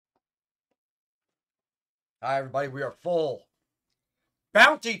Hi, everybody. We are full.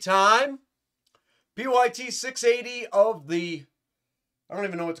 Bounty time. PYT 680 of the... I don't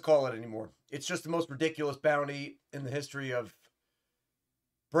even know what to call it anymore. It's just the most ridiculous bounty in the history of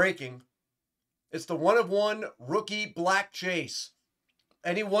breaking. It's the 1-of-1 rookie black chase.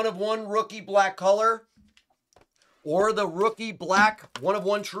 Any 1-of-1 rookie black color or the rookie black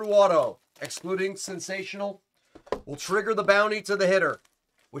 1-of-1 true auto, excluding sensational, will trigger the bounty to the hitter,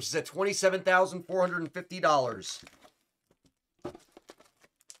 which is at $27,450.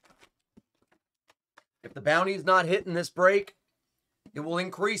 If the bounty is not hit in this break, it will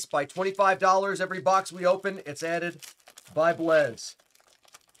increase by $25 every box we open. It's added by Blez.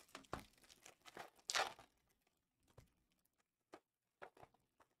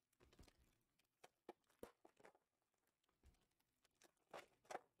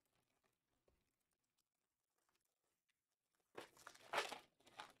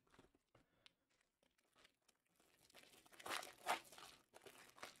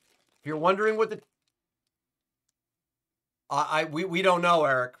 If you're wondering what the... we don't know,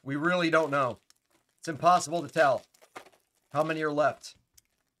 Eric. We really don't know. It's impossible to tell how many are left.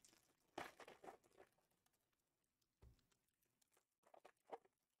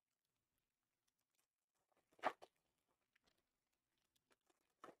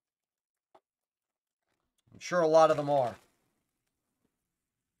 I'm sure a lot of them are.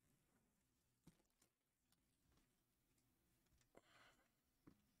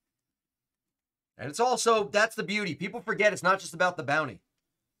 And it's also, that's the beauty. People forget it's not just about the bounty.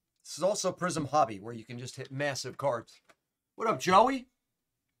 This is also Prizm Hobby, where you can just hit massive cards. What up, Joey?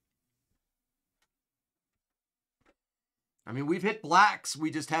 I mean, we've hit blacks. We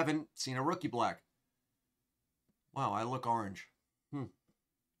just haven't seen a rookie black. Wow, I look orange.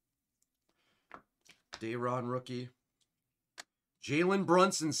 Dayron rookie. Jalen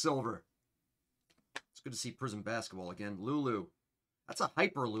Brunson silver. It's good to see Prizm basketball again. Lulu. That's a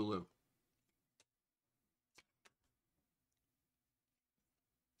hyper Lulu.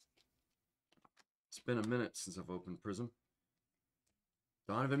 It's been a minute since I've opened Prizm.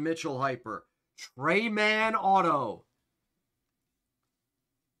 Donovan Mitchell hyper. Trey Man auto.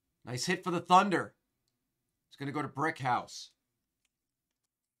 Nice hit for the Thunder. It's going to go to Brick House.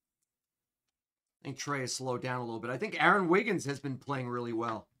 I think Trey has slowed down a little bit. I think Aaron Wiggins has been playing really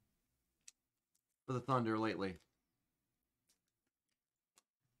well for the Thunder lately.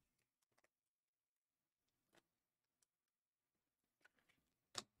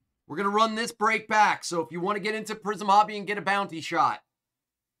 We're going to run this break back. So if you want to get into Prizm Hobby and get a bounty shot,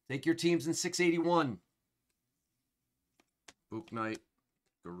 take your teams in 681. Book Knight,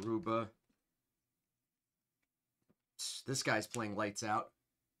 Garuba. This guy's playing lights out.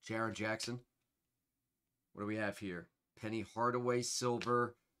 Jared Jackson. What do we have here? Penny Hardaway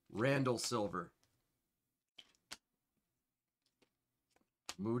silver, Randall silver.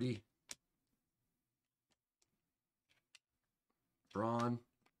 Moody. Braun.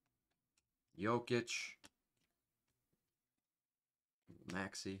 Jokic.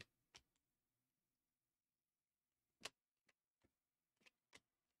 Maxey.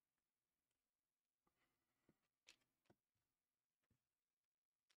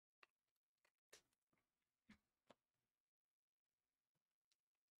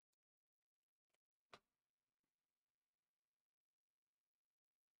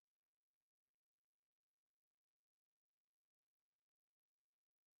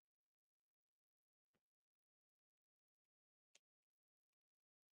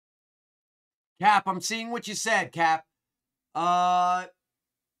 Cap, I'm seeing what you said, Cap.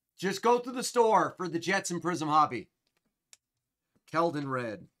 Just go to the store for the Jets and Prizm Hobby. Keldon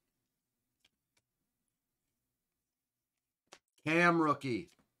red. Cam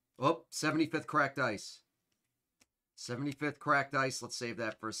rookie. Oh, 75th cracked ice. 75th cracked ice. Let's save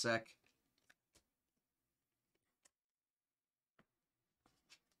that for a sec.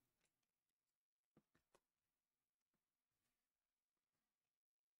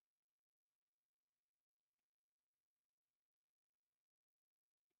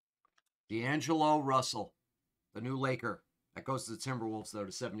 D'Angelo Russell, the new Laker. That goes to the Timberwolves, though,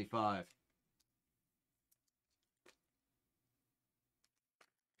 to 75.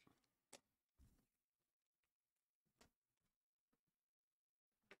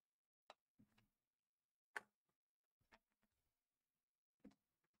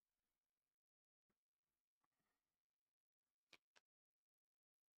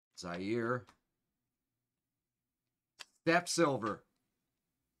 Zaire. Steph Silver.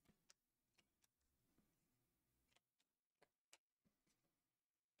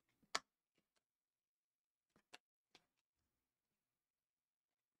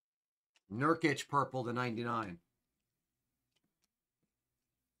 Nurkic purple to 99.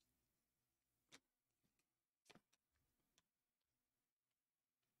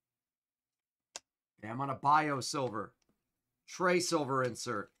 Okay, I'm on a bio silver. Trey silver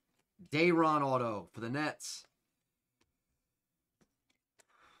insert. Dayron auto for the Nets.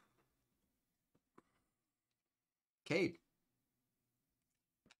 Cade.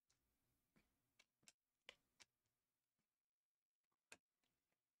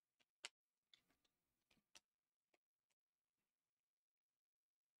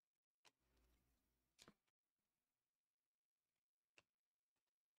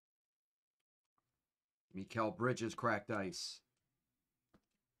 Mikal Bridges cracked ice.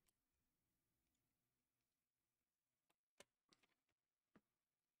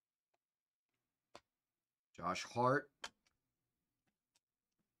 Josh Hart.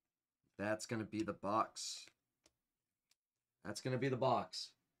 That's going to be the box. That's going to be the box.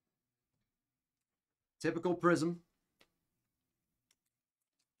 Typical Prizm.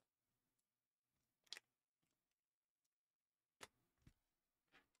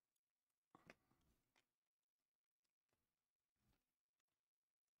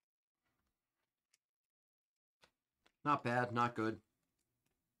 Not bad, not good.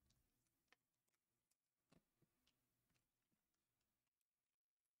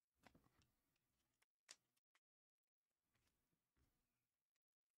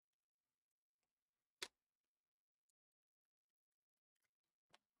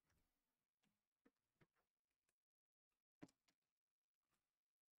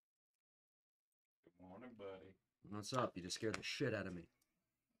 Good morning, buddy. What's up? You just scared the shit out of me.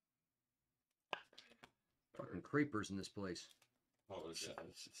 Fucking creepers in this place.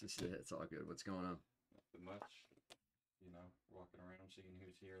 Apologize. It's all good. What's going on? Nothing much. You know, walking around seeing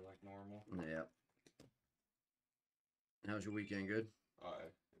who's here like normal. Yeah. How's your weekend? Good? It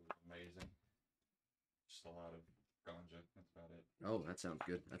was amazing. Just a lot of ganja. That's about it. Oh, that sounds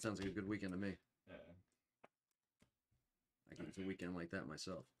good. That sounds like a good weekend to me. Yeah. I can use a weekend like that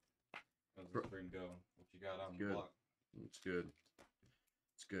myself. How's the spring going? What you got on the Good. block? It's good.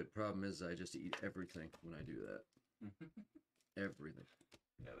 It's good. Problem is, I just eat everything when I do that. Everything.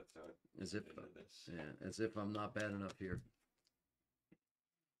 Yeah, that's how I As if, get into this. yeah, as if I'm not bad enough here.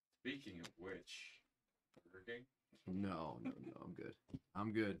 Speaking of which, Burger King? No, I'm good.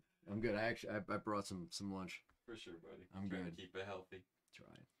 I'm good. I'm good. I brought some lunch. For sure, buddy. I'm Trying good. to keep it healthy.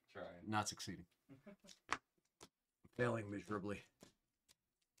 Trying. Not succeeding. Failing miserably.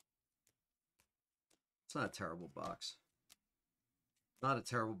 It's not a terrible box. Not a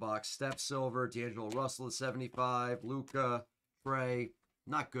terrible box. Steph Silver, D'Angelo Russell at 75, Luka, Trey.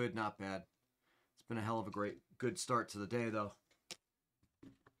 Not good, not bad. It's been a hell of a good start to the day, though.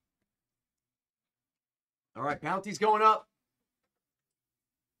 All right, bounty's going up.